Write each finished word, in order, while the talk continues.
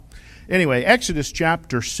Anyway, Exodus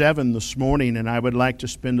chapter 7 this morning, and I would like to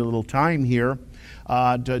spend a little time here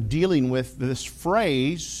dealing with this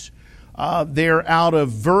phrase there out of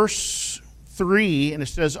verse 3, and it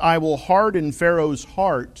says, I will harden Pharaoh's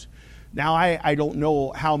heart. Now, I don't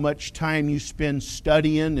know how much time you spend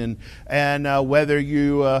studying and whether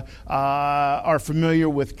you are familiar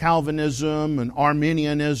with Calvinism and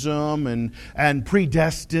Arminianism and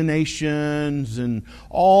predestinations and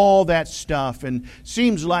all that stuff. And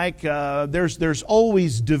seems like there's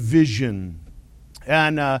always division.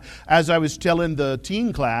 And as I was telling the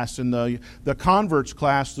teen class and the converts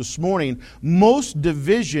class this morning, most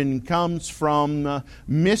division comes from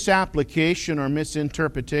misapplication or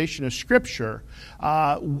misinterpretation of Scripture.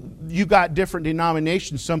 You got different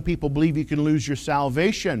denominations. Some people believe you can lose your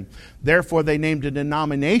salvation. Therefore, they named a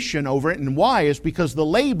denomination over it. And why? Is because the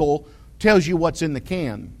label tells you what's in the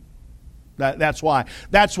can. That's why.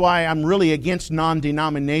 That's why I'm really against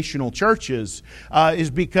non-denominational churches, is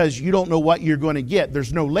because you don't know what you're going to get.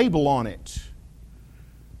 There's no label on it.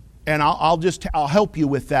 And I'll help you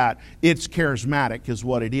with that. It's charismatic is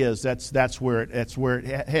what it is. That's where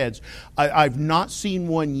it heads. I've not seen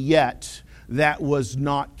one yet that was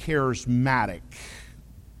not charismatic.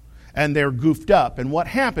 And they're goofed up. And what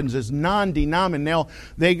happens is non-denominational,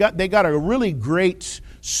 they got a really great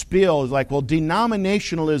spill. It's like, well,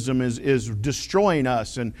 denominationalism is destroying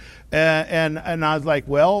us. And I was like,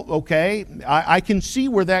 well, okay, I can see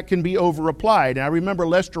where that can be over-applied. And I remember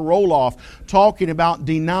Lester Roloff talking about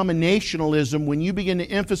denominationalism. When you begin to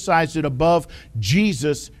emphasize it above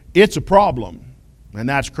Jesus, it's a problem. And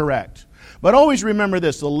that's correct. But always remember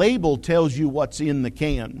this, the label tells you what's in the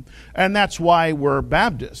can. And that's why we're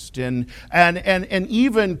Baptist. And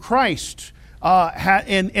even Christ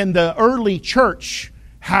in the early church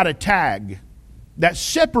had a tag that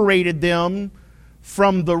separated them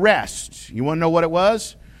from the rest. You want to know what it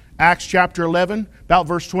was? Acts chapter 11, about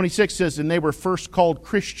verse 26 says, and they were first called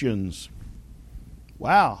Christians.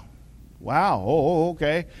 Wow. Oh,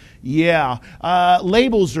 okay. Yeah,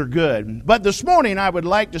 labels are good. But this morning I would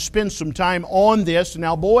like to spend some time on this.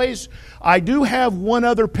 Now, boys, I do have one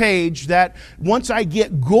other page that once I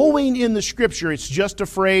get going in the Scripture, it's just a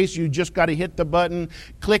phrase. You just got to hit the button,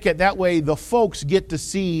 click it. That way the folks get to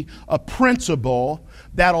see a principle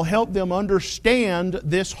that'll help them understand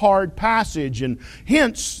this hard passage. And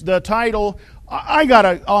hence the title, I got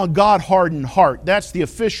a God-hardened heart. That's the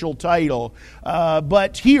official title.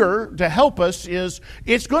 But here, to help us,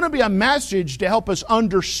 it's going to be a message to help us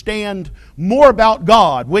understand more about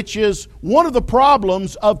God, which is one of the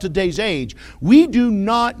problems of today's age. We do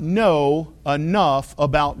not know enough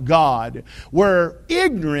about God. We're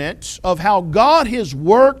ignorant of how God has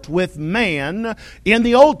worked with man in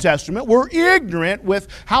the Old Testament. We're ignorant with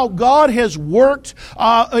how God has worked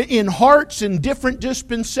in hearts in different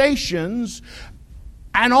dispensations.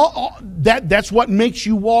 And that's what makes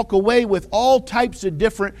you walk away with all types of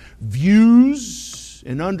different views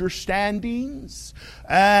and understandings.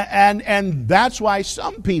 And that's why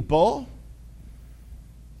some people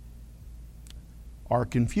are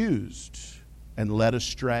confused and led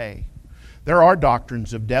astray. There are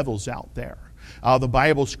doctrines of devils out there. The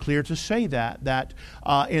Bible's clear to say that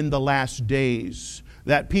in the last days,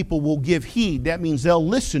 that people will give heed. That means they'll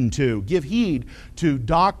give heed to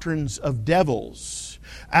doctrines of devils.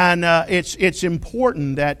 And it's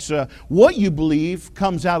important that what you believe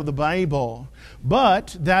comes out of the Bible,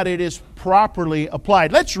 but that it is properly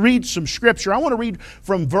applied. Let's read some Scripture. I want to read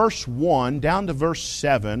from verse 1 down to verse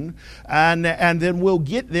 7, and then we'll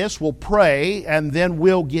get this, we'll pray, and then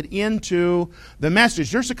we'll get into the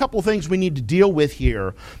message. There's a couple of things we need to deal with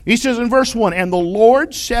here. He says in verse 1, and the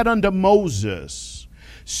Lord said unto Moses,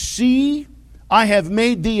 see, I have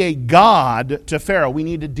made thee a god to Pharaoh. We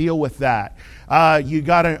need to deal with that. You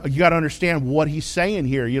gotta understand what he's saying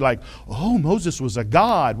here. You're like, oh, Moses was a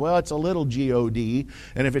god. Well, it's a little G-O-D.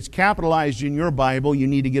 And if it's capitalized in your Bible, you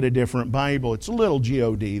need to get a different Bible. It's a little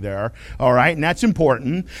G-O-D there. All right, and that's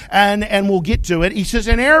important. And we'll get to it. He says,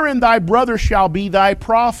 and Aaron thy brother shall be thy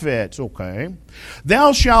prophet. Okay.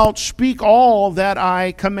 Thou shalt speak all that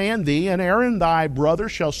I command thee, and Aaron thy brother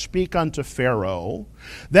shall speak unto Pharaoh,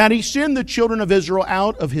 that he send the children of Israel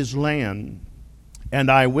out of his land. And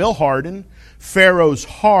I will harden Pharaoh's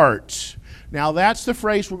heart. Now that's the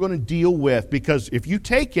phrase we're going to deal with, because if you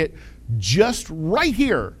take it just right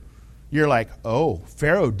here, you're like, oh,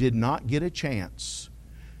 Pharaoh did not get a chance.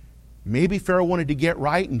 Maybe Pharaoh wanted to get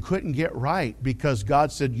right and couldn't get right because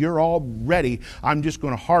God said, you're all ready. I'm just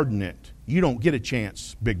going to harden it. You don't get a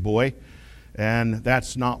chance, big boy. And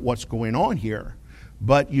that's not what's going on here.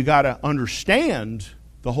 But you got to understand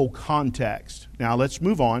the whole context. Now let's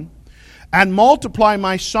move on. and multiply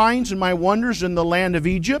my signs and my wonders in the land of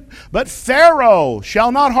Egypt. But Pharaoh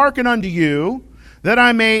shall not hearken unto you, that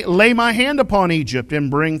I may lay my hand upon Egypt,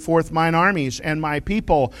 and bring forth mine armies and my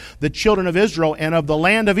people, the children of Israel, and of the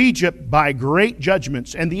land of Egypt by great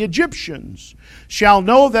judgments. And the Egyptians shall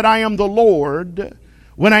know that I am the Lord,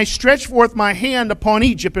 when I stretch forth my hand upon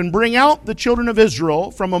Egypt, and bring out the children of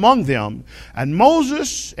Israel from among them. And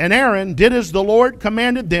Moses and Aaron did as the Lord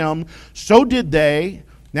commanded them, so did they.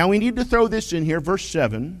 Now we need to throw this in here, verse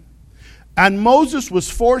 7. And Moses was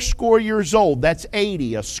 80 years old. That's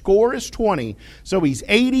 80. A score is 20. So he's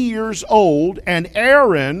 80 years old. And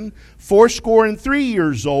Aaron 83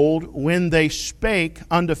 years old when they spake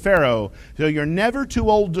unto Pharaoh. So you're never too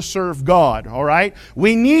old to serve God, all right?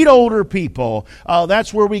 We need older people.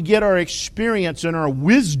 That's where we get our experience and our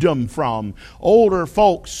wisdom from. Older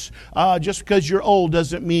folks. Just because you're old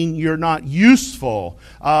doesn't mean you're not useful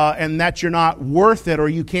and that you're not worth it or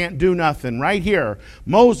you can't do nothing. Right here,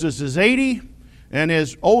 Moses is 80. And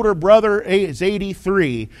his older brother is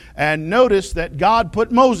 83. And notice that God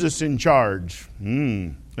put Moses in charge.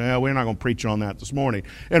 We're not going to preach on that this morning.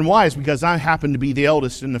 And why? It's because I happen to be the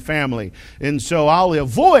eldest in the family. And so I'll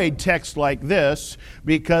avoid texts like this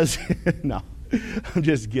because, no, I'm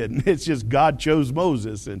just kidding. It's just God chose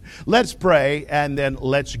Moses. And let's pray and then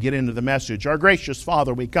let's get into the message. Our gracious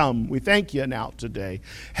Father, we come. We thank you now today.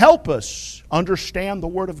 Help us understand the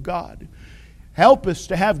Word of God. Help us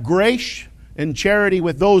to have grace and charity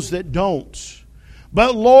with those that don't.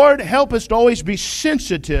 But Lord, help us to always be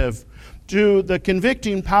sensitive to the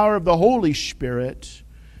convicting power of the Holy Spirit.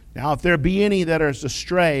 Now, if there be any that is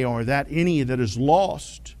astray or that any that is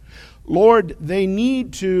lost, Lord, they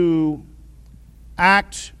need to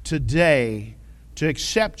act today to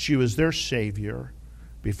accept you as their Savior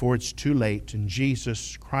before it's too late. In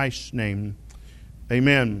Jesus Christ's name,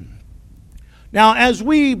 amen. Now, as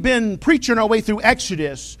we've been preaching our way through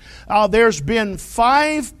Exodus, there's been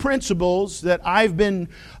 5 principles that I've been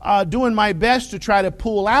doing my best to try to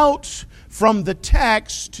pull out from the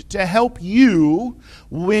text to help you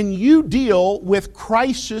when you deal with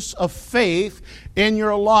crisis of faith in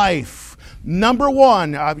your life. Number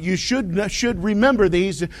 1, you should remember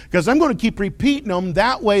these because I'm going to keep repeating them.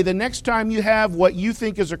 That way, the next time you have what you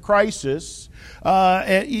think is a crisis,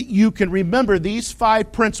 you can remember these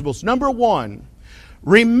 5 principles. Number 1,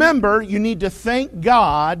 remember you need to thank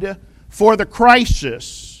God for the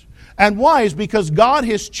crisis. And why? Is because God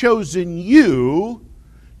has chosen you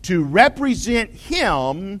to represent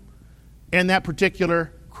Him in that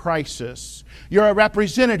particular crisis. You're a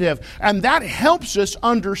representative. And that helps us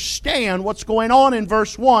understand what's going on in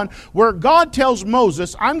verse 1, where God tells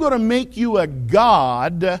Moses, I'm going to make you a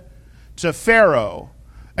god to Pharaoh.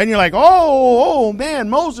 And you're like, oh man,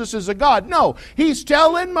 Moses is a god. No, he's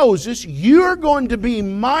telling Moses, you're going to be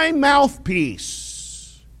my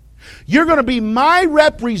mouthpiece. You're going to be my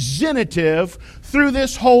representative through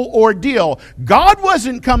this whole ordeal. God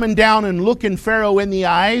wasn't coming down and looking Pharaoh in the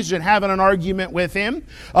eyes and having an argument with him.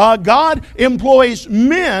 God employs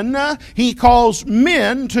men. He calls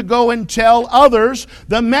men to go and tell others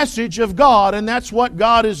the message of God. And that's what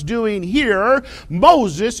God is doing here.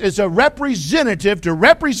 Moses is a representative to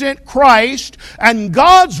represent Christ and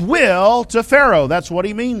God's will to Pharaoh. That's what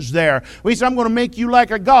he means there. He said, I'm going to make you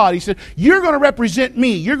like a god. He said, you're going to represent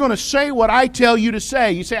me. You're going to say what I tell you to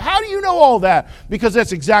say. You say, how do you know all that? Because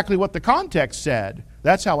that's exactly what the context said.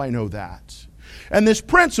 That's how I know that. And this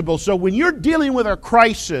principle, so when you're dealing with a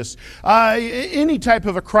crisis, any type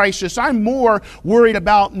of a crisis, I'm more worried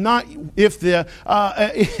about not if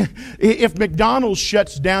if McDonald's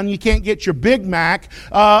shuts down, you can't get your Big Mac.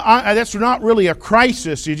 That's not really a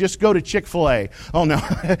crisis. You just go to Chick-fil-A. Oh no,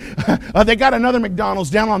 they got another McDonald's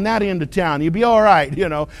down on that end of town. You'll be all right, you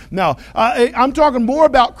know. No, I'm talking more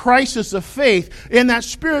about crisis of faith in that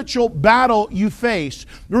spiritual battle you face.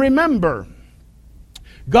 Remember,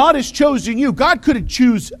 God has chosen you. God could have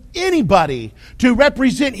chosen anybody to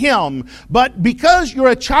represent Him. But because you're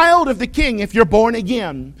a child of the King, if you're born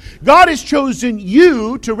again, God has chosen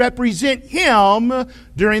you to represent Him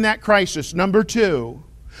during that crisis. Number 2,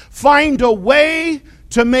 find a way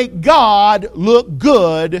to make God look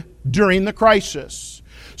good during the crisis.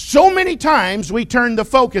 So many times we turn the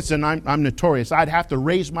focus, and I'm notorious. I'd have to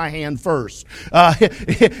raise my hand first.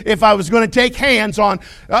 If I was going to take hands on,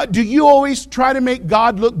 do you always try to make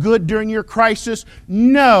God look good during your crisis?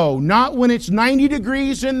 No, not when it's 90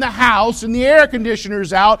 degrees in the house and the air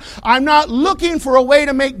conditioner's out. I'm not looking for a way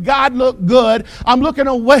to make God look good. I'm looking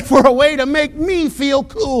for a way to make me feel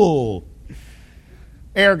cool.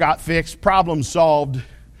 Air got fixed, problem solved.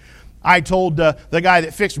 I told the guy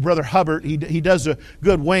that fixed Brother Hubbard, he does a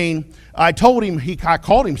good Wayne, I told him, I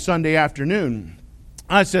called him Sunday afternoon.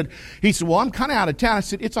 He said, well, I'm kind of out of town. I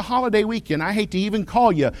said, it's a holiday weekend. I hate to even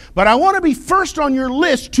call you, but I want to be first on your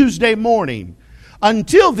list Tuesday morning.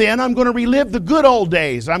 Until then, I'm going to relive the good old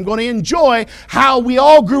days. I'm going to enjoy how we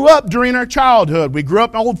all grew up during our childhood. We grew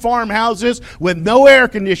up in old farmhouses with no air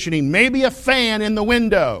conditioning, maybe a fan in the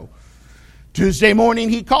window. Tuesday morning,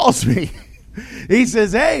 he calls me. He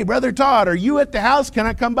says, hey, Brother Todd, are you at the house? Can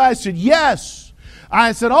I come by? I said, yes.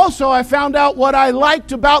 I said, also, I found out what I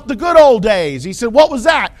liked about the good old days. He said, what was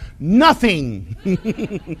that? Nothing.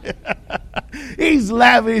 He's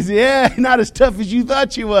laughing. He said, yeah, not as tough as you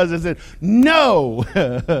thought you was. I said, no,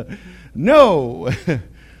 no.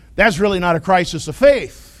 That's really not a crisis of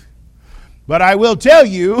faith. But I will tell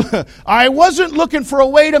you, I wasn't looking for a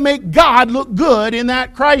way to make God look good in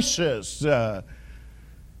that crisis.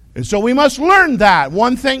 And so we must learn that.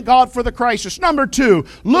 One, thank God for the crisis. Number two,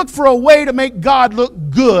 look for a way to make God look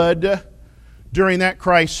good during that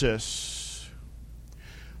crisis.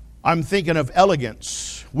 I'm thinking of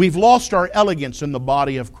elegance. We've lost our elegance in the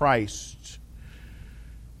body of Christ.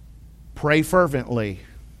 Pray fervently.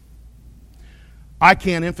 I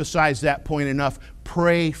can't emphasize that point enough.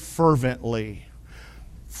 Pray fervently.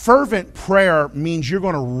 Fervent prayer means you're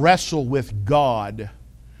going to wrestle with God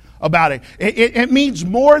about it. It means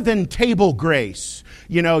more than table grace.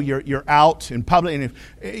 You know, you're out in public, and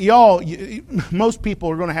if most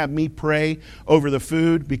people are going to have me pray over the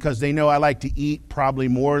food because they know I like to eat probably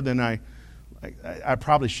more than I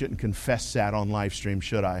probably shouldn't confess that on live stream,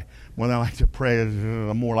 should I? When I like to pray,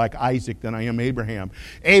 I'm more like Isaac than I am Abraham.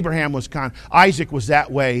 Isaac was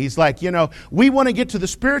that way. He's like, we want to get to the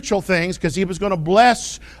spiritual things because he was going to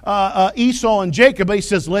bless Esau and Jacob. But he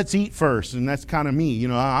says, let's eat first. And that's kind of me.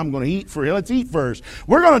 I'm going to eat first. Let's eat first.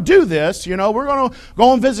 We're going to do this. We're going to go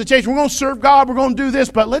on visitation. We're going to serve God. We're going to do this.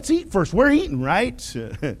 But let's eat first. We're eating, right?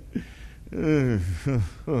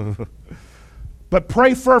 But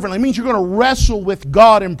pray fervently. It means you're going to wrestle with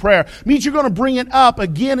God in prayer. It means you're going to bring it up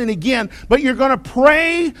again and again. But you're going to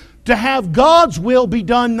pray to have God's will be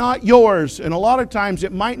done, not yours. And a lot of times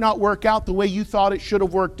it might not work out the way you thought it should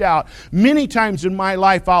have worked out. Many times in my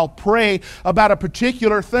life I'll pray about a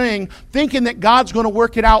particular thing thinking that God's going to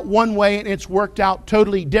work it out one way and it's worked out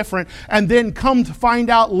totally different. And then come to find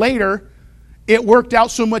out later it worked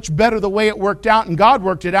out so much better the way it worked out and God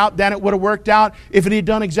worked it out than it would have worked out if it had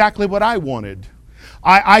done exactly what I wanted.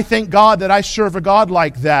 I thank God that I serve a God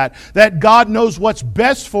like that God knows what's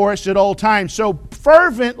best for us at all times. So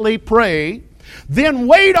fervently pray, then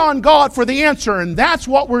wait on God for the answer. And that's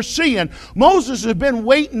what we're seeing. Moses has been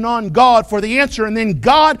waiting on God for the answer, and then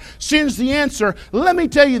God sends the answer. Let me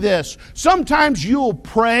tell you this. Sometimes you'll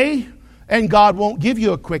pray, and God won't give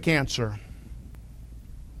you a quick answer.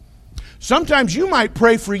 Sometimes you might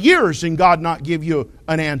pray for years, and God not give you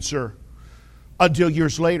an answer until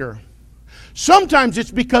years later. Sometimes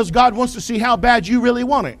it's because God wants to see how bad you really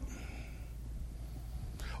want it.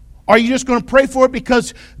 Are you just going to pray for it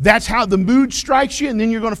because that's how the mood strikes you and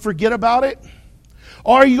then you're going to forget about it?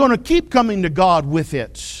 Or are you going to keep coming to God with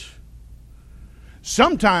it?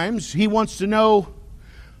 Sometimes He wants to know,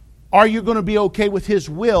 are you going to be okay with His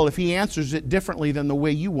will if He answers it differently than the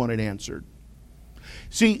way you want it answered?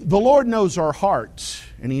 See, the Lord knows our hearts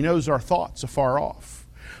and He knows our thoughts afar off.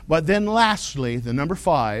 But then lastly, the number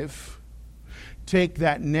 5, take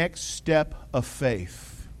that next step of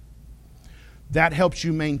faith. That helps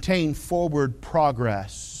you maintain forward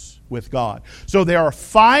progress with God. So there are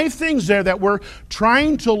 5 things there that we're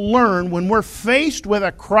trying to learn when we're faced with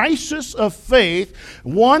a crisis of faith.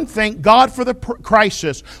 1, thank God for the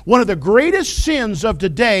crisis. One of the greatest sins of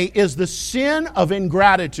today is the sin of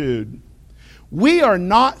ingratitude. We are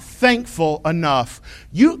not thankful enough.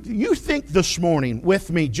 You think this morning with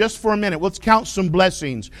me just for a minute. Let's count some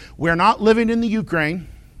blessings. We're not living in the Ukraine.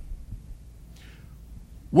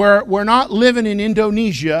 We're not living in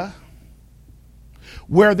Indonesia,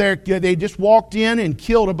 where they just walked in and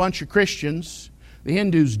killed a bunch of Christians. The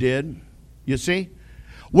Hindus did, you see.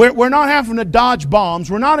 We're not having to dodge bombs.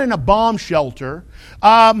 We're not in a bomb shelter.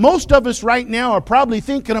 Most of us right now are probably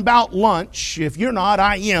thinking about lunch. If you're not,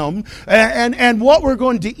 I am. And what we're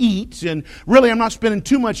going to eat. And really, I'm not spending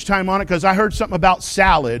too much time on it because I heard something about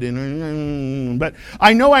salad. But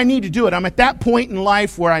I know I need to do it. I'm at that point in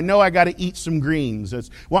life where I know I got to eat some greens. That's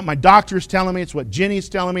what my doctor's telling me. It's what Jenny's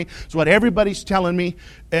telling me. It's what everybody's telling me.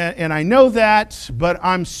 And I know that, but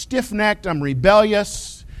I'm stiff-necked. I'm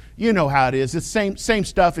rebellious. You know how it is. It's same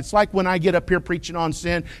stuff. It's like when I get up here preaching on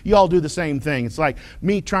sin, you all do the same thing. It's like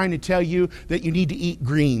me trying to tell you that you need to eat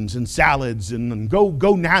greens and salads and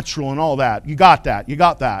go natural and all that. You got that. You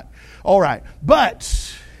got that. All right.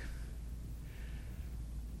 But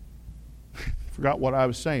forgot what I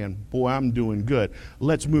was saying. Boy, I'm doing good.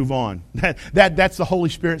 Let's move on. That's the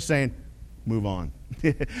Holy Spirit saying, move on.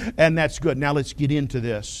 And that's good. Now let's get into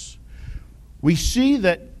this. We see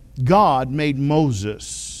that God made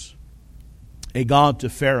Moses a god to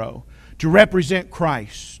Pharaoh to represent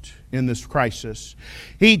Christ in this crisis.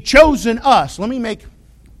 He'd chosen us. Let me make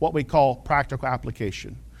what we call practical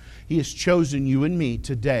application. He has chosen you and me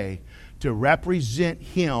today to represent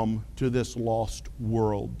Him to this lost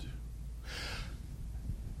world.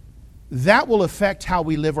 That will affect how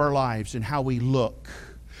we live our lives and how we look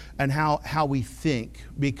and how we think,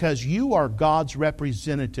 because you are God's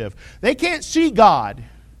representative. They can't see God.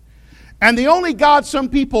 And the only God some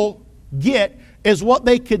people get is what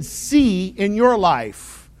they could see in your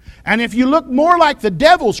life. And if you look more like the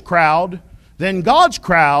devil's crowd than God's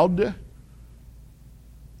crowd,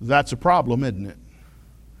 that's a problem, isn't it?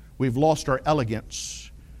 We've lost our elegance.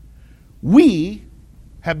 We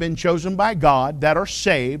have been chosen by God that are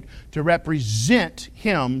saved to represent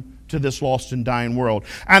Him to this lost and dying world.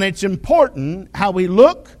 And it's important how we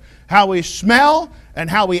look, how we smell, and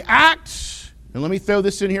how we act. And let me throw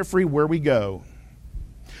this in here for you, where we go.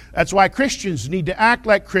 That's why Christians need to act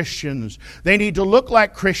like Christians. They need to look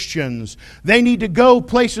like Christians. They need to go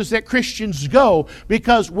places that Christians go,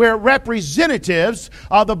 because we're representatives.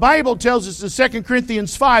 The Bible tells us in 2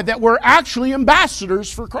 Corinthians 5 that we're actually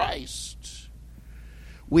ambassadors for Christ.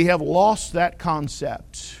 We have lost that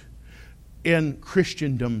concept in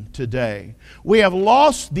Christendom today. We have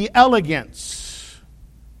lost the elegance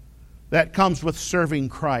that comes with serving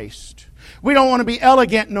Christ. We don't want to be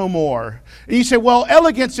elegant no more. And you say, well,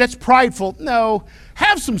 elegance, that's prideful. No,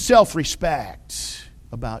 have some self-respect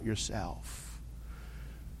about yourself.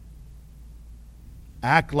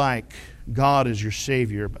 Act like God is your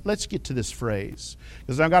Savior. But let's get to this phrase,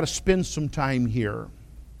 because I've got to spend some time here.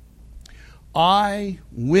 I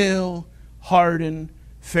will harden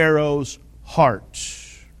Pharaoh's heart.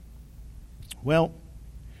 Well,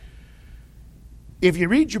 if you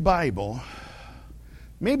read your Bible,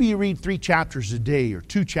 maybe you read 3 chapters a day or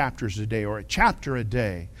 2 chapters a day or a chapter a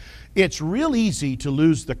day. It's real easy to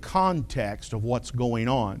lose the context of what's going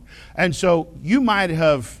on. And so you might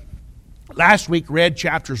have last week read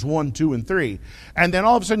chapters 1, 2, and 3. And then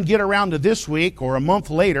all of a sudden get around to this week or a month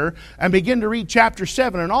later and begin to read chapter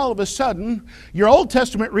 7. And all of a sudden, your Old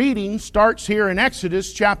Testament reading starts here in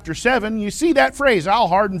Exodus chapter 7. You see that phrase, I'll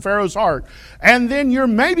harden Pharaoh's heart. And then you're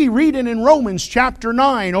maybe reading in Romans chapter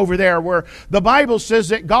 9 over there, where the Bible says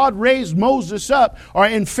that God raised Moses up,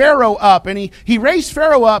 and Pharaoh up. And he raised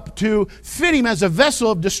Pharaoh up to fit him as a vessel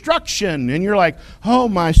of destruction. And you're like, oh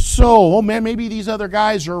my soul, oh man, maybe these other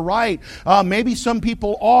guys are right. Maybe some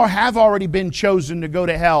people have already been chosen to go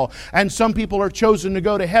to hell, and some people are chosen to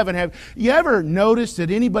go to heaven. Have you ever noticed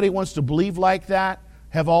that anybody wants to believe like that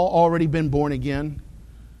have all already been born again?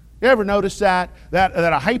 You ever notice that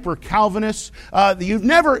a hyper Calvinist? Have you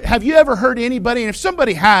ever heard anybody? And if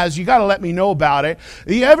somebody has, you got to let me know about it.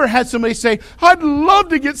 You ever had somebody say, "I'd love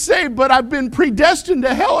to get saved, but I've been predestined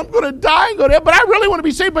to hell. I'm going to die and go to hell. But I really want to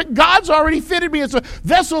be saved. But God's already fitted me as a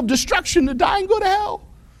vessel of destruction to die and go to hell."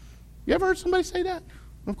 You ever heard somebody say that?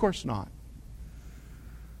 Of course not.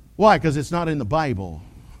 Why? Because it's not in the Bible.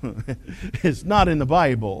 It's not in the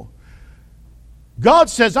Bible. God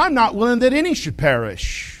says, I'm not willing that any should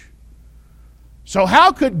perish. So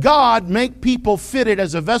how could God make people fitted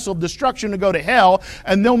as a vessel of destruction to go to hell,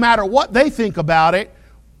 and no matter what they think about it,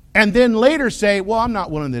 and then later say, well, I'm not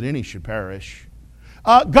willing that any should perish?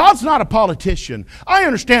 God's not a politician. I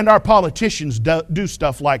understand our politicians do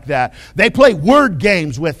stuff like that. They play word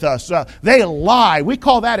games with us. They lie. We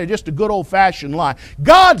call that just a good old-fashioned lie.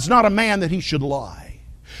 God's not a man that He should lie.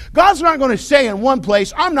 God's not going to say in one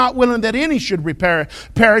place, I'm not willing that any should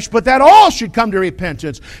perish, but that all should come to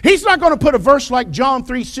repentance. He's not going to put a verse like John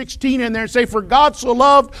 3:16 in there and say, for God so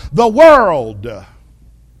loved the world.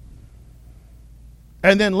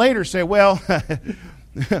 And then later say, well,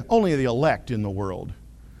 only the elect in the world.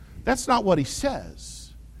 That's not what He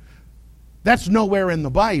says. That's nowhere in the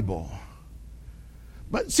Bible.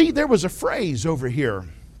 But see, there was a phrase over here.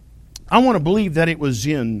 I want to believe that it was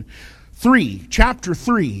in chapter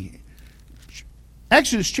 3.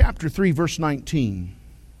 Exodus chapter 3, verse 19.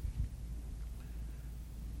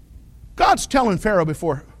 God's telling Pharaoh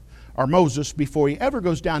Moses, before he ever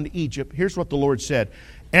goes down to Egypt, here's what the Lord said.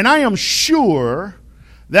 And I am sure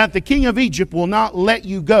that the king of Egypt will not let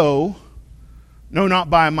you go No, not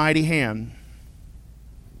by a mighty hand.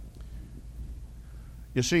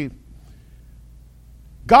 You see,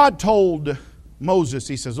 God told Moses,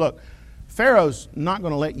 He says, look, Pharaoh's not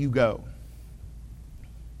going to let you go.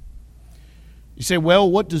 You say, well,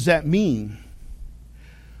 what does that mean?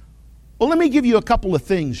 Well, let me give you a couple of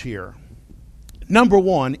things here. Number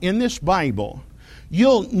one, in this Bible,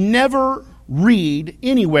 you'll never read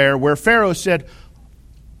anywhere where Pharaoh said,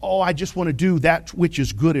 oh, I just want to do that which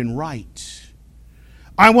is good and right.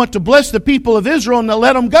 I want to bless the people of Israel and to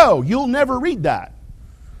let them go. You'll never read that.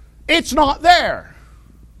 It's not there.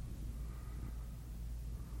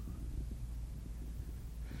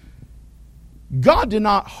 God did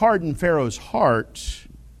not harden Pharaoh's heart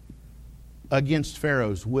against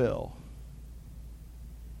Pharaoh's will.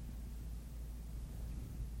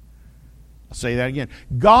 I'll say that again.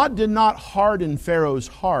 God did not harden Pharaoh's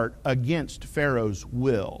heart against Pharaoh's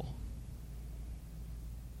will.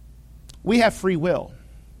 We have free will.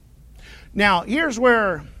 Now, here's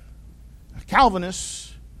where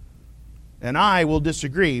Calvinists and I will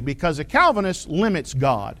disagree, because a Calvinist limits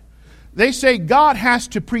God. They say God has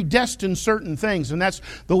to predestine certain things, and that's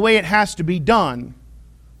the way it has to be done.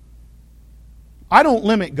 I don't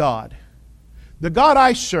limit God. The God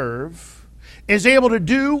I serve is able to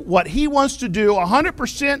do what He wants to do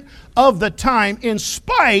 100% of the time in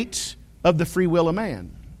spite of the free will of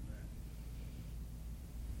man.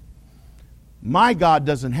 My God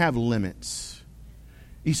doesn't have limits.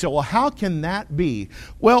 You say, well, how can that be?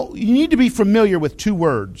 Well, you need to be familiar with two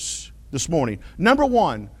words this morning. Number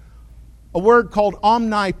one, a word called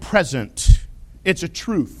omnipresent. It's a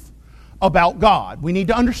truth about God. We need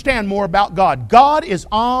to understand more about God. God is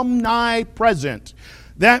omnipresent.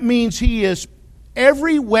 That means He is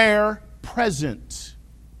everywhere present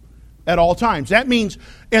at all times. That means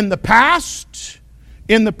in the past,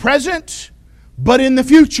 in the present, but in the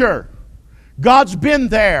future. God's been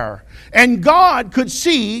there. And God could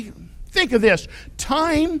see, think of this,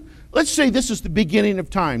 time. Let's say this is the beginning of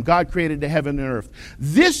time. God created the heaven and earth.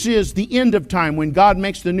 This is the end of time when God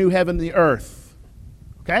makes the new heaven and the earth.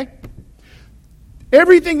 Okay?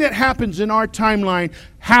 Everything that happens in our timeline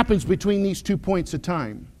happens between these 2 points of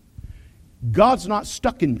time. God's not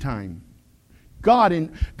stuck in time.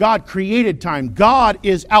 God created time. God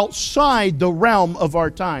is outside the realm of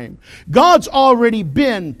our time. God's already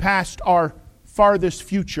been past our farthest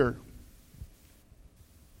future.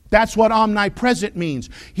 That's what omnipresent means.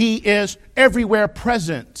 He is everywhere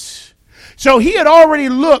present. So He had already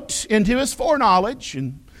looked into His foreknowledge,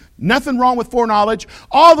 and nothing wrong with foreknowledge,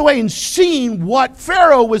 all the way and seen what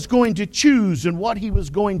Pharaoh was going to choose and what he was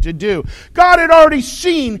going to do. God had already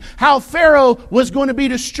seen how Pharaoh was going to be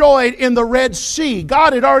destroyed in the Red Sea.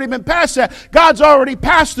 God had already been past that. God's already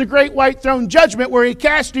passed the great white throne judgment where He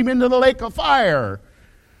cast him into the lake of fire.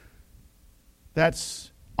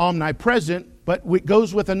 That's omnipresent, but it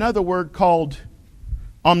goes with another word called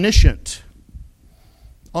omniscient.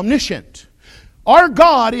 Omniscient. Our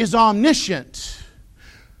God is omniscient.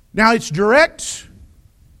 Now, its direct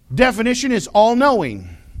definition is all-knowing.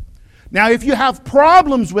 Now, if you have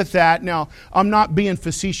problems with that, now, I'm not being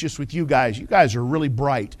facetious with you guys. You guys are really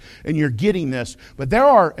bright, and you're getting this. But there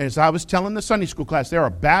are, as I was telling the Sunday school class, there are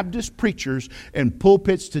Baptist preachers in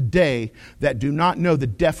pulpits today that do not know the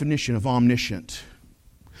definition of omniscient.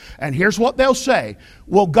 And here's what they'll say.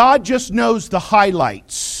 Well, God just knows the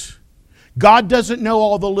highlights. God doesn't know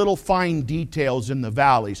all the little fine details in the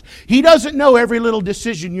valleys. He doesn't know every little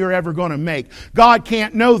decision you're ever going to make. God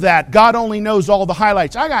can't know that. God only knows all the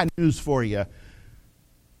highlights. I got news for you.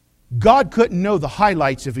 God couldn't know the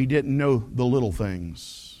highlights if He didn't know the little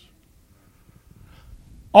things.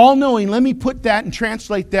 All-knowing, let me put that and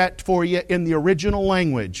translate that for you in the original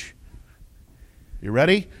language. You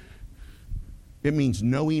ready? It means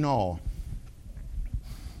knowing all.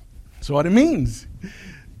 That's what it means.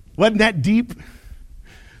 Wasn't that deep?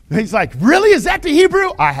 He's like, really? Is that the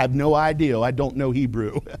Hebrew? I have no idea. I don't know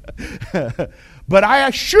Hebrew. But I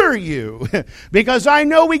assure you, because I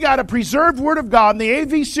know we got a preserved Word of God in the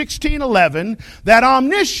AV 1611, that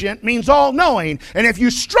omniscient means all-knowing. And if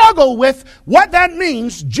you struggle with what that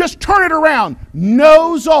means, just turn it around.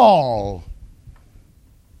 Knows all.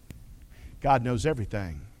 God knows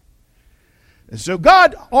everything. And so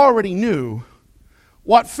God already knew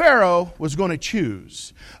what Pharaoh was going to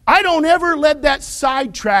choose. I don't ever let that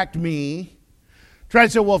sidetrack me. Try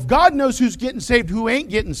to say, well, if God knows who's getting saved, who ain't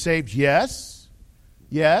getting saved, yes,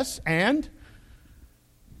 and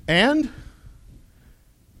where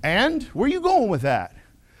are you going with that?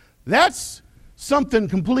 That's something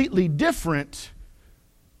completely different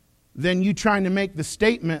than you trying to make the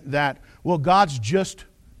statement that, well, God's just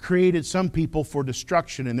created some people for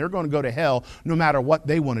destruction, and they're going to go to hell no matter what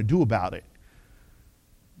they want to do about it.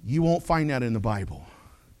 You won't find that in the Bible.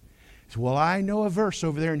 Well, I know a verse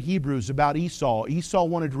over there in Hebrews about Esau. Esau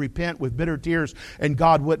wanted to repent with bitter tears, and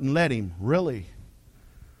God wouldn't let him. Really?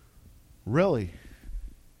 Really?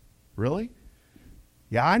 Really?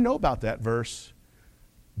 Yeah, I know about that verse,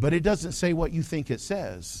 but it doesn't say what you think it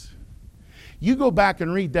says. You go back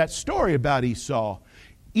and read that story about Esau.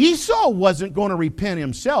 Esau wasn't going to repent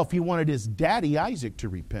himself. He wanted his daddy Isaac to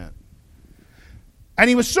repent. And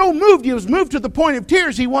he was so moved, he was moved to the point of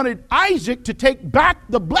tears, he wanted Isaac to take back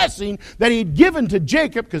the blessing that he had given to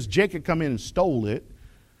Jacob, because Jacob come in and stole it.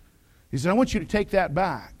 He said, I want you to take that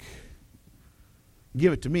back.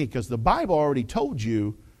 Give it to me, because the Bible already told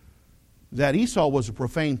you that Esau was a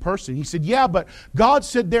profane person. He said, yeah, but God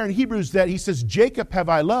said there in Hebrews that he says, Jacob have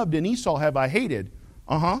I loved and Esau have I hated.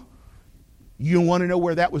 You want to know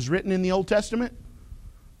where that was written in the Old Testament?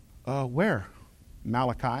 Where?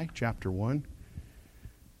 Malachi chapter 1.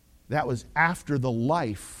 That was after the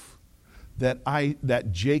life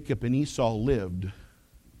that Jacob and Esau lived.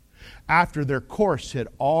 After their course had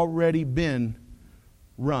already been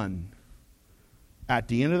run. At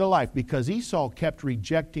the end of their life, because Esau kept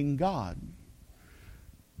rejecting God.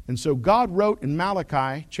 And so God wrote in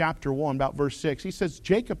Malachi chapter 1, about verse 6, he says,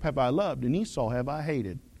 Jacob have I loved and Esau have I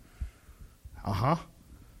hated.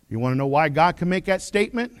 You want to know why God can make that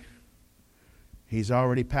statement? He's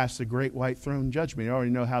already passed the great white throne judgment. You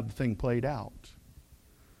already know how the thing played out.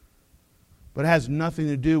 But it has nothing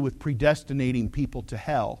to do with predestinating people to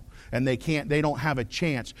hell. And they don't have a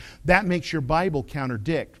chance. That makes your Bible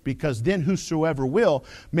contradict, because then whosoever will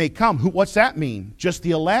may come. What's that mean? Just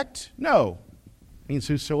the elect? No. It means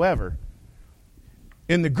whosoever.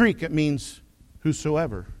 In the Greek, it means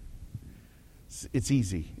whosoever. It's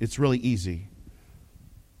easy. It's really easy.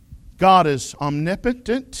 God is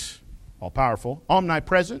omnipotent, all-powerful,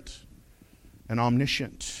 omnipresent, and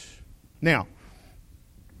omniscient. Now,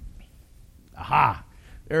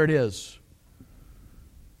 there it is.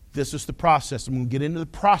 This is the process. I'm going to get into the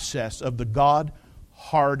process of the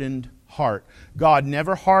God-hardened heart. God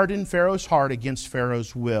never hardened Pharaoh's heart against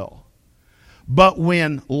Pharaoh's will. But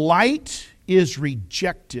when light is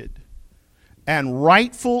rejected and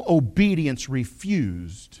rightful obedience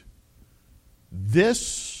refused,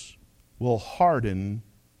 this will harden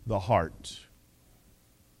the heart.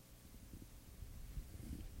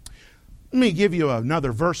 Let me give you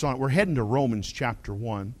another verse on it. We're heading to Romans chapter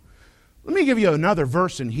 1. Let me give you another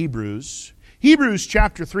verse in Hebrews. Hebrews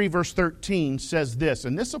chapter 3 verse 13 says this,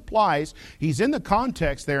 and this applies, he's in the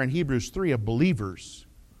context there in Hebrews 3 of believers.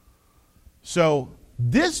 So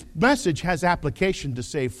this message has application to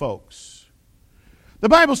saved folks. The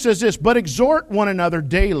Bible says this, but exhort one another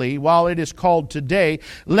daily while it is called today,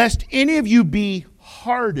 lest any of you be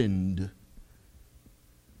hardened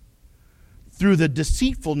through the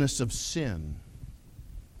deceitfulness of sin.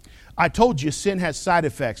 I told you sin has side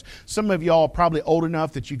effects. Some of y'all are probably old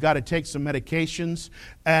enough that you got to take some medications,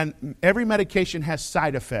 and every medication has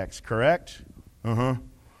side effects, correct?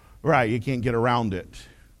 Right, you can't get around it.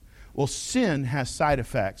 Well, sin has side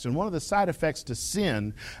effects, and one of the side effects to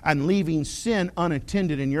sin and leaving sin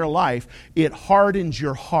unattended in your life, it hardens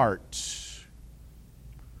your heart.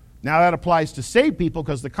 Now that applies to saved people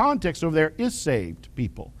because the context over there is saved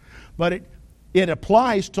people. But it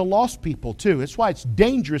applies to lost people too. That's why it's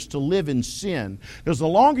dangerous to live in sin. Because the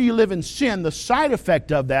longer you live in sin, the side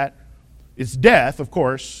effect of that is death, of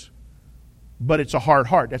course, but it's a hard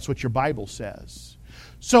heart. That's what your Bible says.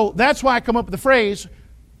 So that's why I come up with the phrase,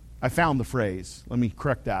 I found the phrase. Let me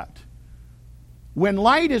correct that. When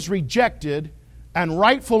light is rejected and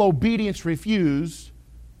rightful obedience refused,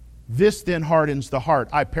 this then hardens the heart.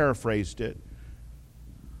 I paraphrased it.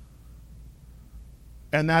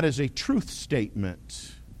 And that is a truth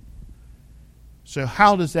statement. So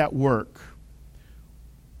how does that work?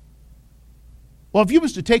 Well, if you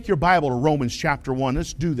was to take your Bible to Romans chapter 1,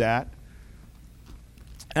 let's do that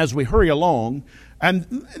as we hurry along.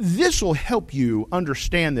 And this will help you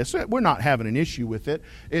understand this. We're not having an issue with it.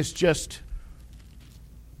 It's just,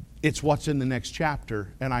 it's what's in the next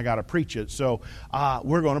chapter, and I got to preach it. So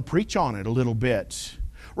we're going to preach on it a little bit.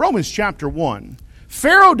 Romans chapter 1.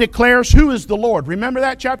 Pharaoh declares who is the Lord. Remember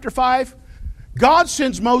that, chapter 5? God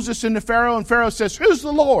sends Moses into Pharaoh, and Pharaoh says, who's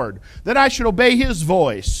the Lord, that I should obey his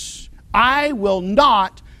voice? I will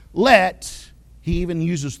not let, he even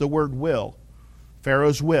uses the word will,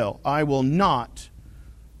 Pharaoh's will. I will not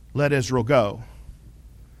let Israel go.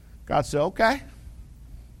 God said, okay,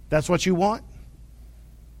 that's what you want?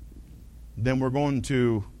 Then we're going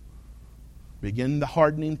to begin the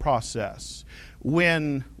hardening process.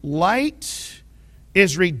 When light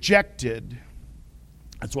is rejected.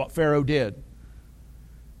 That's what Pharaoh did.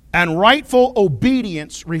 And rightful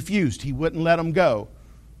obedience refused. He wouldn't let them go.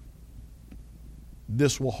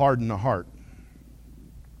 This will harden the heart.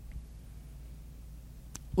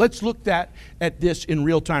 Let's look at this in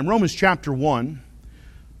real time. Romans chapter 1,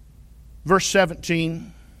 verse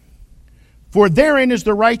 17. For therein is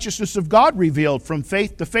the righteousness of God revealed from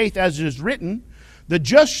faith to faith, as it is written, the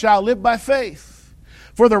just shall live by faith.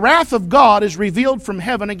 For the wrath of God is revealed from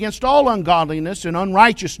heaven against all ungodliness and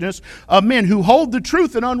unrighteousness of men who hold the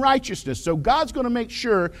truth in unrighteousness. So God's going to make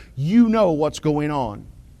sure you know what's going on.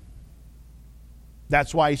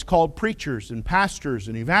 That's why He's called preachers and pastors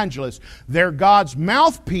and evangelists. They're God's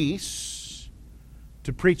mouthpiece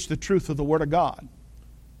to preach the truth of the Word of God.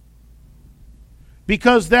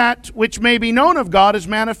 Because that which may be known of God is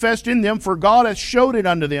manifest in them, for God hath showed it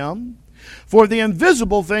unto them. For the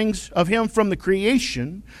invisible things of Him from the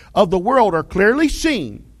creation of the world are clearly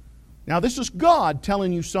seen. Now this is God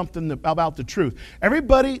telling you something about the truth.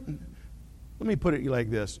 Everybody, let me put it like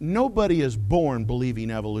this. Nobody is born believing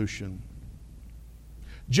evolution.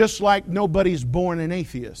 Just like nobody's born an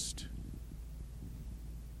atheist.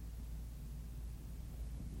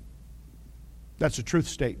 That's a truth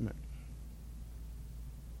statement.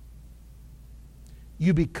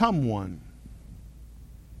 You become one.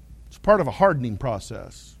 It's part of a hardening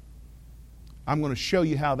process. I'm going to show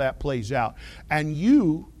you how that plays out. And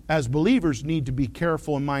you, as believers, need to be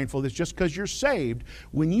careful and mindful of this. Just because you're saved,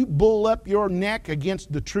 when you bull up your neck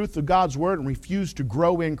against the truth of God's Word and refuse to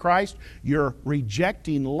grow in Christ, you're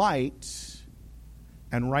rejecting light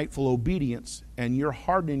and rightful obedience, and you're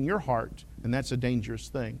hardening your heart, and that's a dangerous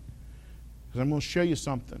thing. Because I'm going to show you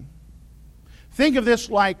something. Think of this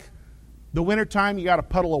like the wintertime, you got a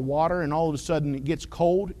puddle of water, and all of a sudden it gets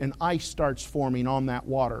cold, and ice starts forming on that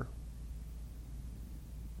water.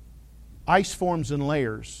 Ice forms in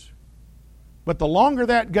layers. But the longer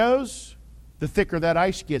that goes, the thicker that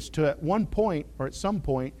ice gets, to at one point, or at some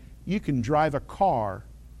point, you can drive a car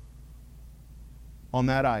on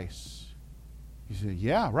that ice. You say,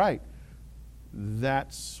 yeah, right.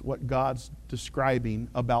 That's what God's describing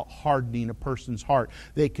about hardening a person's heart.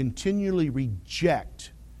 They continually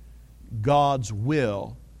reject God's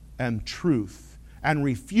will and truth and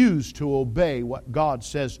refuse to obey what God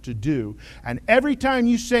says to do. And every time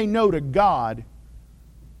you say no to God,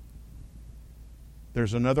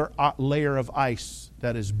 there's another layer of ice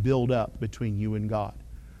that is built up between you and God.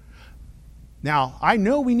 Now, I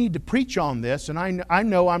know we need to preach on this, and I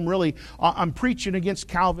know I'm preaching against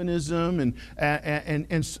Calvinism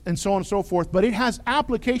and so on and so forth, but it has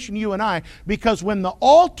application to you and I, because when the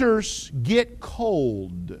altars get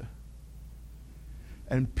cold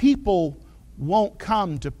and people won't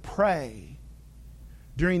come to pray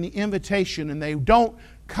during the invitation and they don't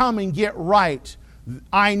come and get right,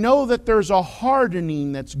 I know that there's a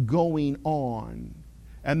hardening that's going on,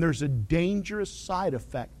 and there's a dangerous side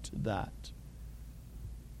effect to that.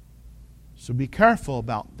 So be careful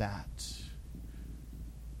about that,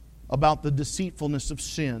 about the deceitfulness of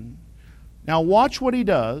sin. Now watch what He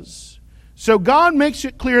does. So God makes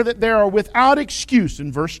it clear that they are without excuse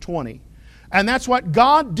in verse 20. And that's what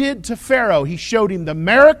God did to Pharaoh. He showed him the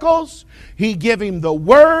miracles. He gave him the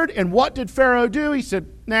word. And what did Pharaoh do? He said,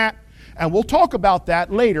 nah. And we'll talk about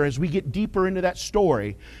that later as we get deeper into that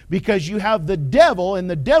story. Because you have the devil, and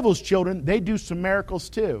the devil's children, they do some miracles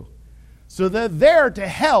too. So they're there to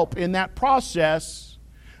help in that process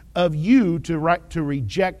of you to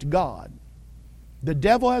reject God. The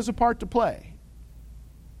devil has a part to play.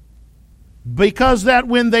 Because that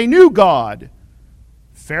when they knew God,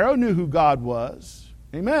 Pharaoh knew who God was.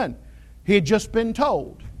 Amen. He had just been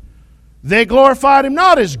told. They glorified Him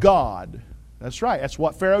not as God. That's right. That's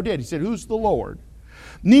what Pharaoh did. He said, who's the Lord?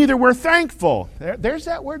 Neither were thankful. There's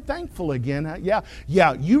that word thankful again. Yeah.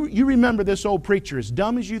 You remember this old preacher, as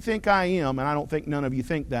dumb as you think I am, and I don't think none of you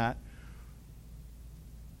think that.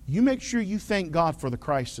 You make sure you thank God for the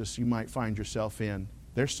crisis you might find yourself in.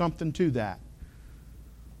 There's something to that.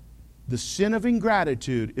 The sin of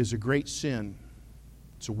ingratitude is a great sin.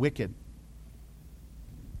 It's wicked.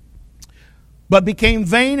 But became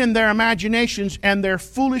vain in their imaginations, and their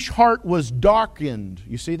foolish heart was darkened.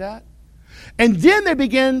 You see that? And then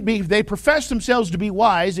they profess themselves to be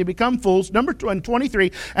wise. They become fools. Number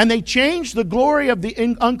 23, and they changed the glory of the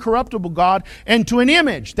uncorruptible God into an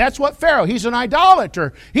image. That's what Pharaoh, he's an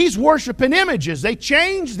idolater. He's worshiping images. They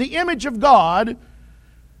changed the image of God,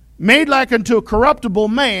 made like unto a corruptible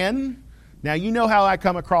man. Now you know how I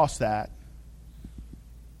come across that.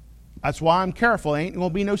 That's why I'm careful. Ain't going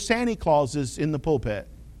to be no Santa Clauses in the pulpit.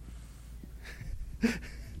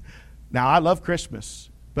 Now, I love Christmas.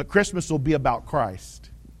 But Christmas will be about Christ.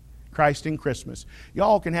 Christ in Christmas.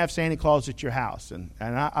 Y'all can have Santa Claus at your house, and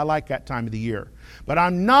I like that time of the year. But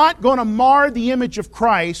I'm not going to mar the image of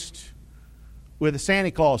Christ with a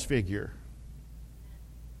Santa Claus figure.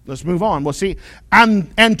 Let's move on. Well, see,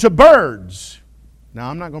 and to birds. Now,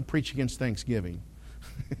 I'm not going to preach against Thanksgiving.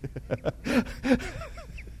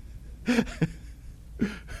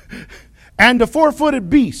 And to four-footed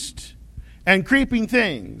beast and creeping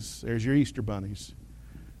things. There's your Easter bunnies.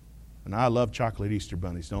 And I love chocolate Easter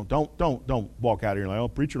bunnies. Don't walk out here and like, oh,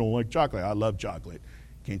 preacher don't like chocolate. I love chocolate.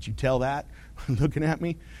 Can't you tell that? Looking at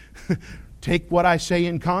me? Take what I say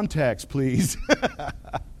in context, please.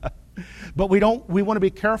 But we want to be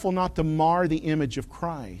careful not to mar the image of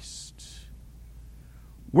Christ.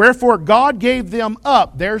 Wherefore God gave them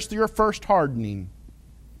up. There's your first hardening.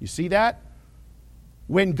 You see that?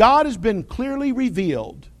 When God has been clearly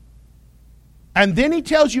revealed, and then He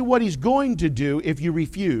tells you what He's going to do if you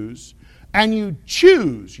refuse, and you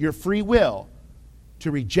choose your free will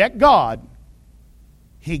to reject God,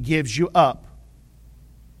 He gives you up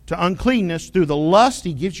to uncleanness through the lust.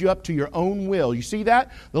 He gives you up to your own will. You see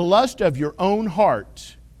that? The lust of your own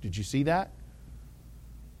heart. Did you see that?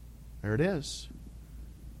 There it is.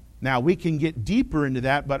 Now, we can get deeper into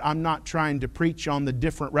that, but I'm not trying to preach on the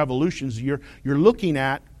different revolutions you're looking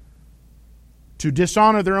at to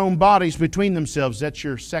dishonor their own bodies between themselves. That's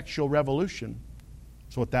your sexual revolution.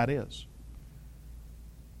 That's what that is.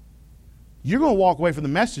 You're going to walk away from the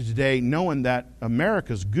message today knowing that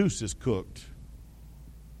America's goose is cooked.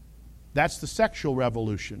 That's the sexual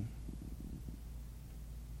revolution.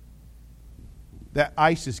 That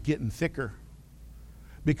ice is getting thicker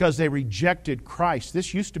because they rejected Christ.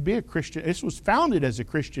 This used to be a Christian, this was founded as a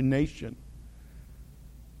Christian nation.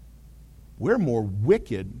 We're more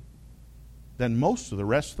wicked than most of the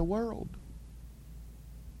rest of the world.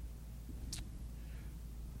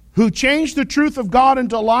 Who changed the truth of God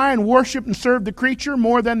into a lie and worship and serve the creature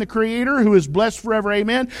more than the Creator, who is blessed forever.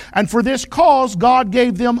 Amen. And for this cause God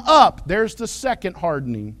gave them up. There's the second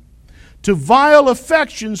hardening. To vile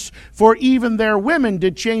affections, for even their women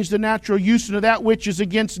did change the natural use into that which is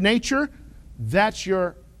against nature. That's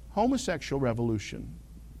your homosexual revolution.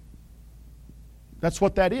 That's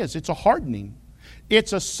what that is. It's a hardening.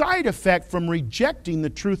 It's a side effect from rejecting the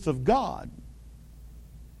truth of God.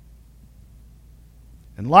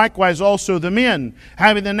 And likewise also the men,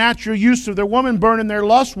 having the natural use of their woman, burning their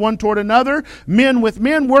lust one toward another, men with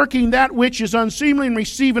men, working that which is unseemly, and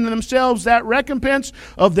receiving in themselves that recompense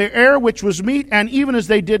of their error which was meet, and even as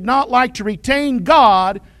they did not like to retain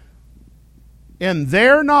God in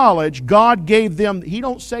their knowledge, God gave them, He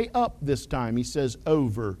don't say up this time, He says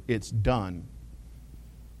over, it's done.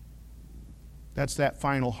 That's that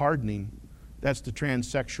final hardening. That's the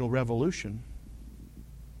transsexual revolution.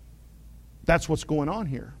 That's what's going on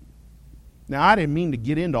here. Now, I didn't mean to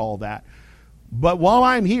get into all that. But while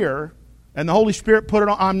I'm here, and the Holy Spirit put it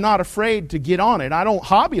on, I'm not afraid to get on it. I don't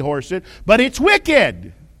hobby horse it, but it's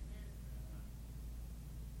wicked.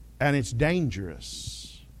 And it's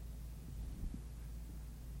dangerous.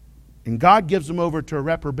 And God gives them over to a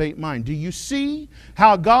reprobate mind. Do you see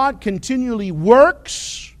how God continually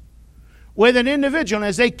works with an individual? And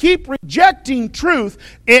as they keep rejecting truth,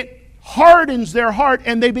 it hardens their heart,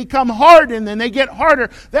 and they become hardened, and they get harder.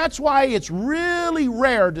 That's why it's really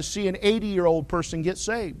rare to see an 80-year-old person get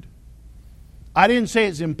saved. I didn't say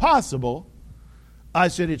it's impossible. I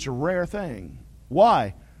said it's a rare thing.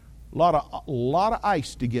 Why? A lot of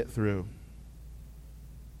ice to get through.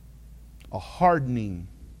 A hardening.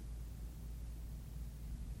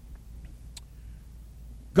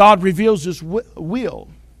 God reveals His will.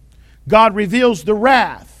 God reveals the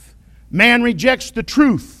wrath. Man rejects the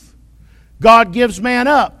truth. God gives man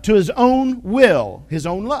up to his own will, his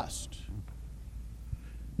own lust.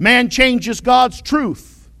 Man changes God's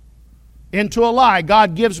truth into a lie.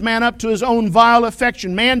 God gives man up to his own vile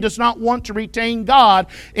affection. Man does not want to retain God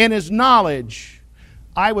in his knowledge.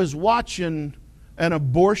 I was watching an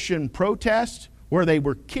abortion protest where they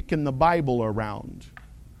were kicking the Bible around.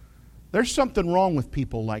 There's something wrong with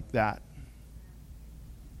people like that.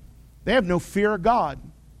 They have no fear of God.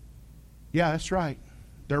 Yeah, that's right.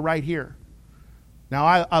 They're right here. Now,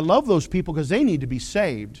 I love those people because they need to be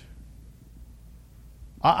saved.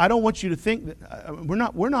 I don't want you to think that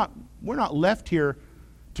we're not left here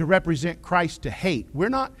to represent Christ to hate.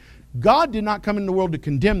 God did not come into the world to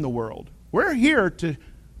condemn the world. We're here to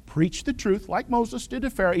preach the truth like Moses did to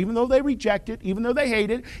Pharaoh, even though they reject it, even though they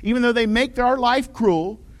hate it, even though they make our life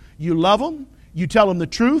cruel. You love them, you tell them the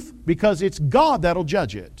truth, because it's God that'll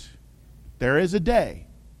judge it. There is a day.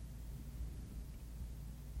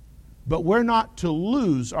 But we're not to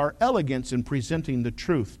lose our elegance in presenting the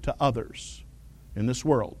truth to others in this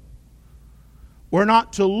world. We're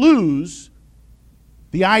not to lose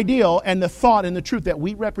the ideal and the thought and the truth that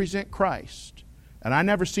we represent Christ. And I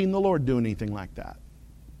never seen the Lord do anything like that.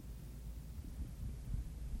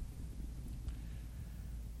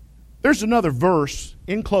 There's another verse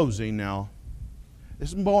in closing now. This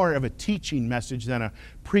is more of a teaching message than a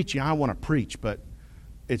preaching. I want to preach, but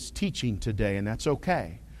it's teaching today, and that's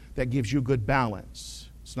okay. That gives you a good balance.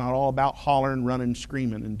 It's not all about hollering, running,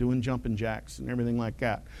 screaming, and doing jumping jacks and everything like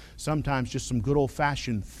that. Sometimes just some good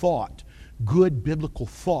old-fashioned thought, good biblical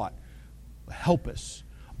thought will help us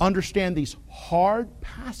understand these hard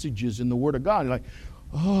passages in the Word of God. You're like,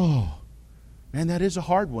 oh, man, that is a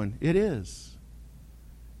hard one. It is.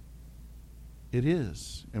 It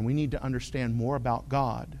is. And we need to understand more about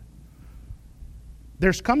God.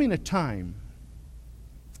 There's coming a time,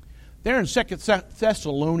 there in 2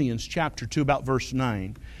 Thessalonians chapter 2, about verse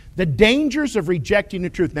 9, the dangers of rejecting the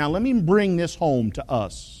truth. Now, let me bring this home to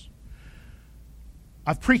us.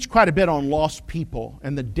 I've preached quite a bit on lost people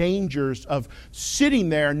and the dangers of sitting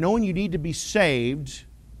there knowing you need to be saved.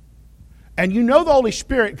 And you know the Holy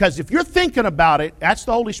Spirit, because if you're thinking about it, that's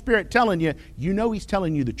the Holy Spirit telling you, you know He's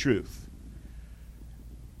telling you the truth.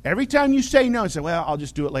 Every time you say no and say, well, I'll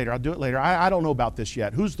just do it later. I'll do it later. I don't know about this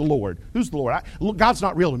yet. Who's the Lord? Who's the Lord? God's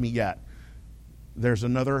not real to me yet. There's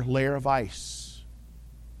another layer of ice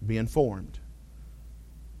being formed.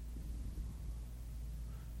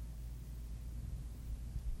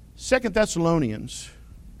 Second Thessalonians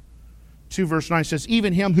 2 verse 9 says,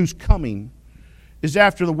 even him who's coming is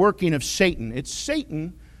after the working of Satan. It's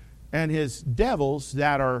Satan and his devils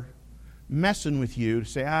that are messing with you to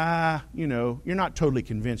say, you're not totally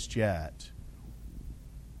convinced yet.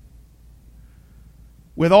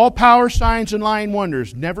 With all power, signs, and lying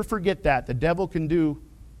wonders. Never forget that. The devil can do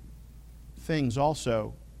things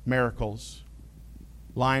also, miracles,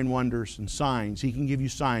 lying wonders, and signs. He can give you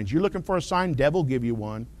signs. You're looking for a sign, devil give you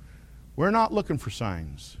one. We're not looking for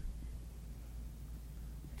signs.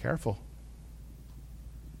 Careful.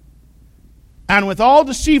 And with all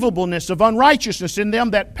deceivableness of unrighteousness in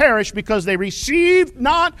them that perish, because they received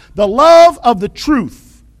not the love of the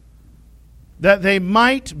truth, that they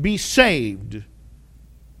might be saved.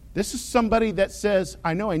 This is somebody that says,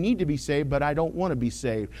 I know I need to be saved, but I don't want to be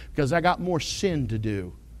saved because I got more sin to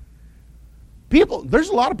do. There's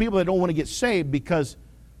a lot of people that don't want to get saved because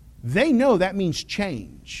they know that means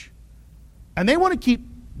change. And they want to keep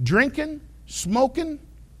drinking, smoking,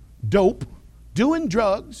 dope, doing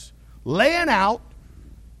drugs, laying out,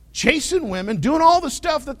 chasing women, doing all the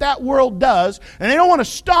stuff that world does, and they don't want to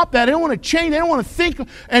stop that. They don't want to change. They don't want to think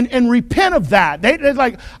and repent of that. They're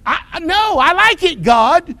like, no, I like it,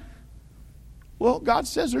 God. Well, God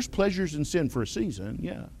says there's pleasures in sin for a season,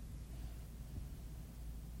 yeah.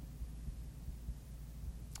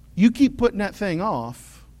 You keep putting that thing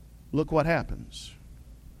off, look what happens.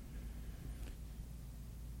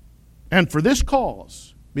 And for this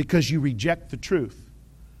cause, because you reject the truth.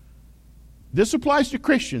 This applies to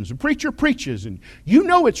Christians. A preacher preaches, and you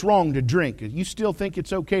know it's wrong to drink, and you still think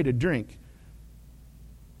it's okay to drink.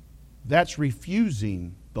 That's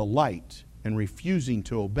refusing the light and refusing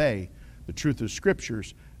to obey the truth of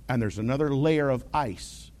Scriptures. And there's another layer of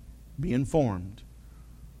ice being formed.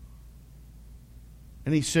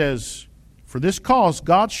 And he says, for this cause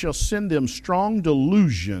God shall send them strong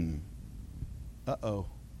delusion.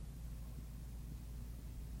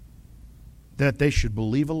 That they should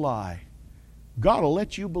believe a lie. God will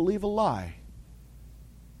let you believe a lie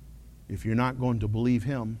if you're not going to believe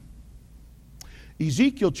Him.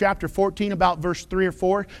 Ezekiel chapter 14, about verse 3 or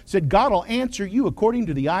 4, said God will answer you according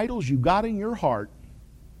to the idols you got in your heart.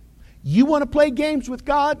 You want to play games with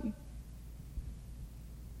God?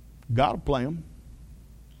 God will play them.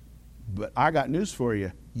 But I got news for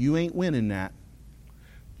you. You ain't winning that.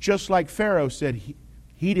 Just like Pharaoh said,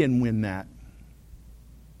 he didn't win that.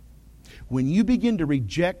 When you begin to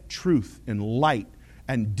reject truth and light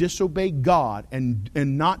and disobey God and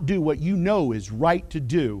not do what you know is right to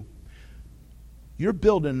do, you're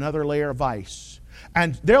building another layer of ice.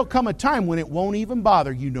 And there'll come a time when it won't even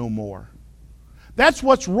bother you no more. That's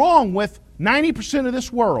what's wrong with 90% of this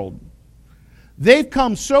world. They've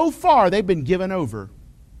come so far, they've been given over.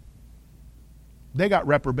 They got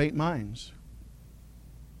reprobate minds.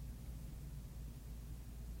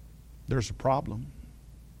 There's a problem.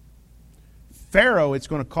 Pharaoh, it's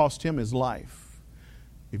going to cost him his life.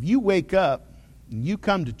 If you wake up and you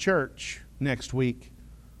come to church next week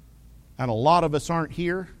and a lot of us aren't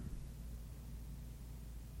here,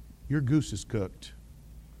 your goose is cooked.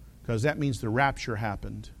 Because that means the rapture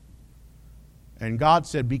happened. And God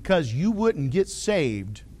said, because you wouldn't get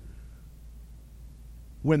saved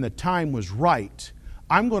when the time was right,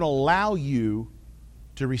 I'm going to allow you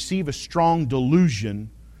to receive a strong delusion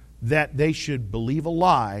that they should believe a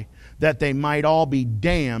lie, that they might all be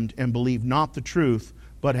damned and believe not the truth,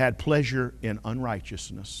 but had pleasure in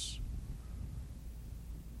unrighteousness.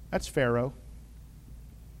 That's Pharaoh.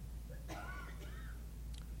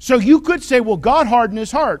 So you could say, well, God hardened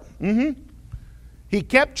his heart. He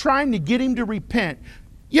kept trying to get him to repent.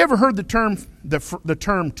 You ever heard the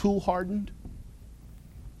term tool hardened?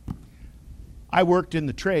 I worked in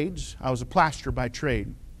the trades. I was a plasterer by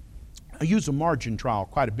trade. I use a margin trowel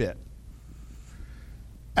quite a bit.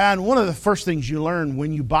 And one of the first things you learn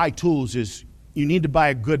when you buy tools is you need to buy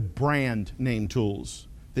a good brand name tools.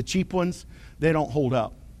 The cheap ones, they don't hold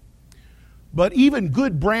up. But even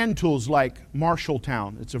good brand tools like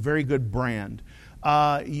Marshalltown, it's a very good brand.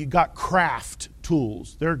 You got Craft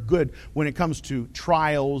tools. They're good when it comes to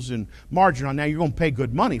trials and margin. Now you're going to pay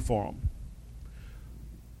good money for them.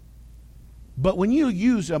 But when you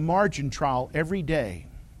use a margin trowel every day,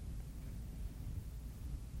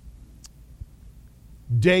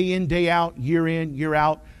 day in, day out, year in, year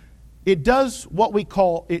out, it does what we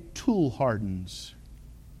call it tool hardens.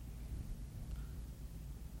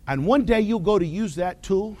 And one day you'll go to use that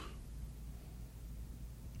tool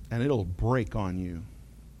and it'll break on you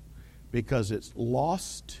because it's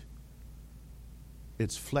lost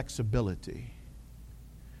its flexibility.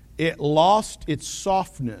 It lost its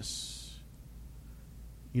softness.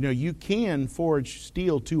 You know, you can forge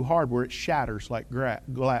steel too hard where it shatters like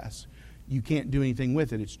glass. You can't do anything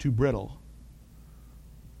with it. It's too brittle.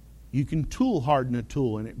 You can tool harden a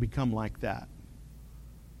tool and it become like that.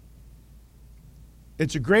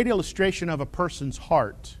 It's a great illustration of a person's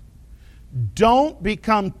heart. Don't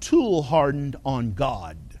become tool hardened on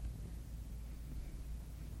God.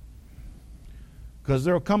 Because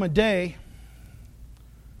there will come a day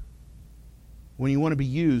when you want to be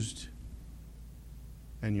used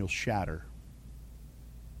and you'll shatter.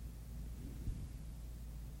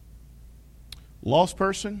 Lost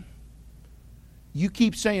person, you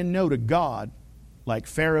keep saying no to God like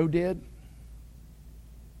Pharaoh did,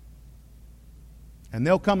 and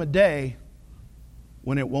there'll come a day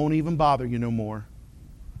when it won't even bother you no more,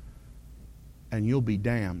 and you'll be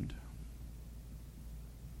damned.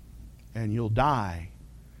 And you'll die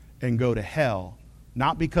and go to hell,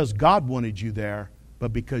 not because God wanted you there,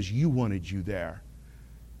 but because you wanted you there.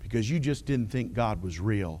 Because you just didn't think God was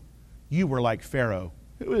real. You were like Pharaoh.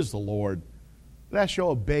 Who is the Lord? That shall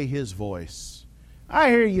obey His voice. I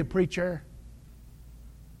hear you, preacher.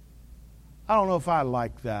 I don't know if I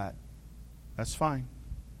like that. That's fine.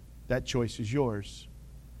 That choice is yours.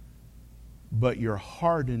 But you're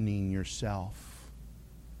hardening yourself.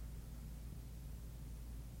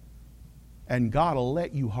 And God will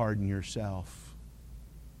let you harden yourself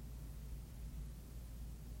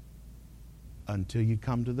until you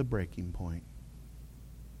come to the breaking point,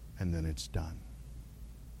 and then it's done.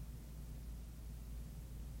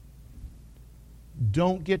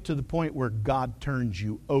 Don't get to the point where God turns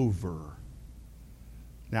you over.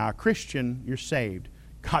 Now, a Christian, you're saved.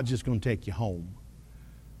 God's just going to take you home.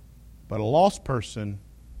 But a lost person,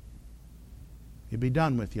 He'll be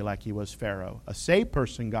done with you like He was Pharaoh. A saved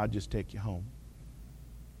person, God just take you home.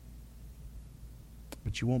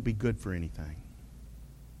 But you won't be good for anything.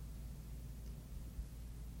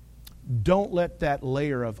 Don't let that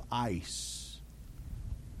layer of ice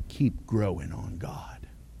keep growing on God.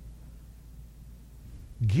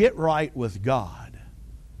 Get right with God,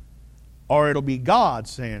 or it'll be God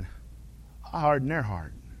saying, I harden their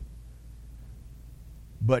heart.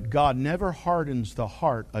 But God never hardens the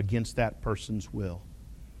heart against that person's will.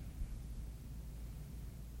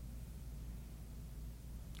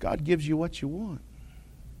 God gives you what you want.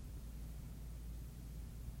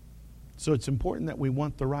 So it's important that we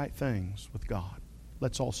want the right things with God.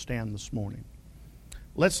 Let's all stand this morning.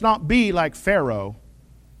 Let's not be like Pharaoh.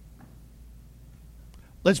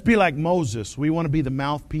 Let's be like Moses. We want to be the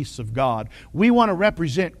mouthpiece of God. We want to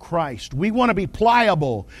represent Christ. We want to be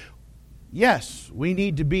pliable. Yes, we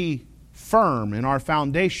need to be firm in our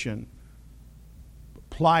foundation,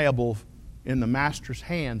 pliable in the Master's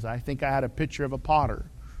hands. I think I had a picture of a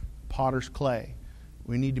potter's clay.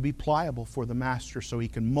 We need to be pliable for the Master so He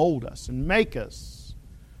can mold us and make us.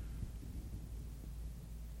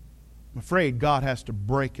 I'm afraid God has to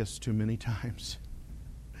break us too many times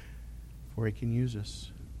before He can use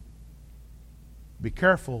us. Be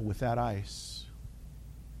careful with that ice.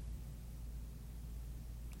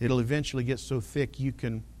 It'll eventually get so thick you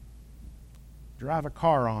can drive a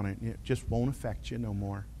car on it and it just won't affect you no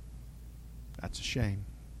more. That's a shame.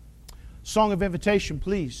 Song of invitation,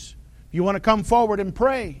 please. If you want to come forward and pray,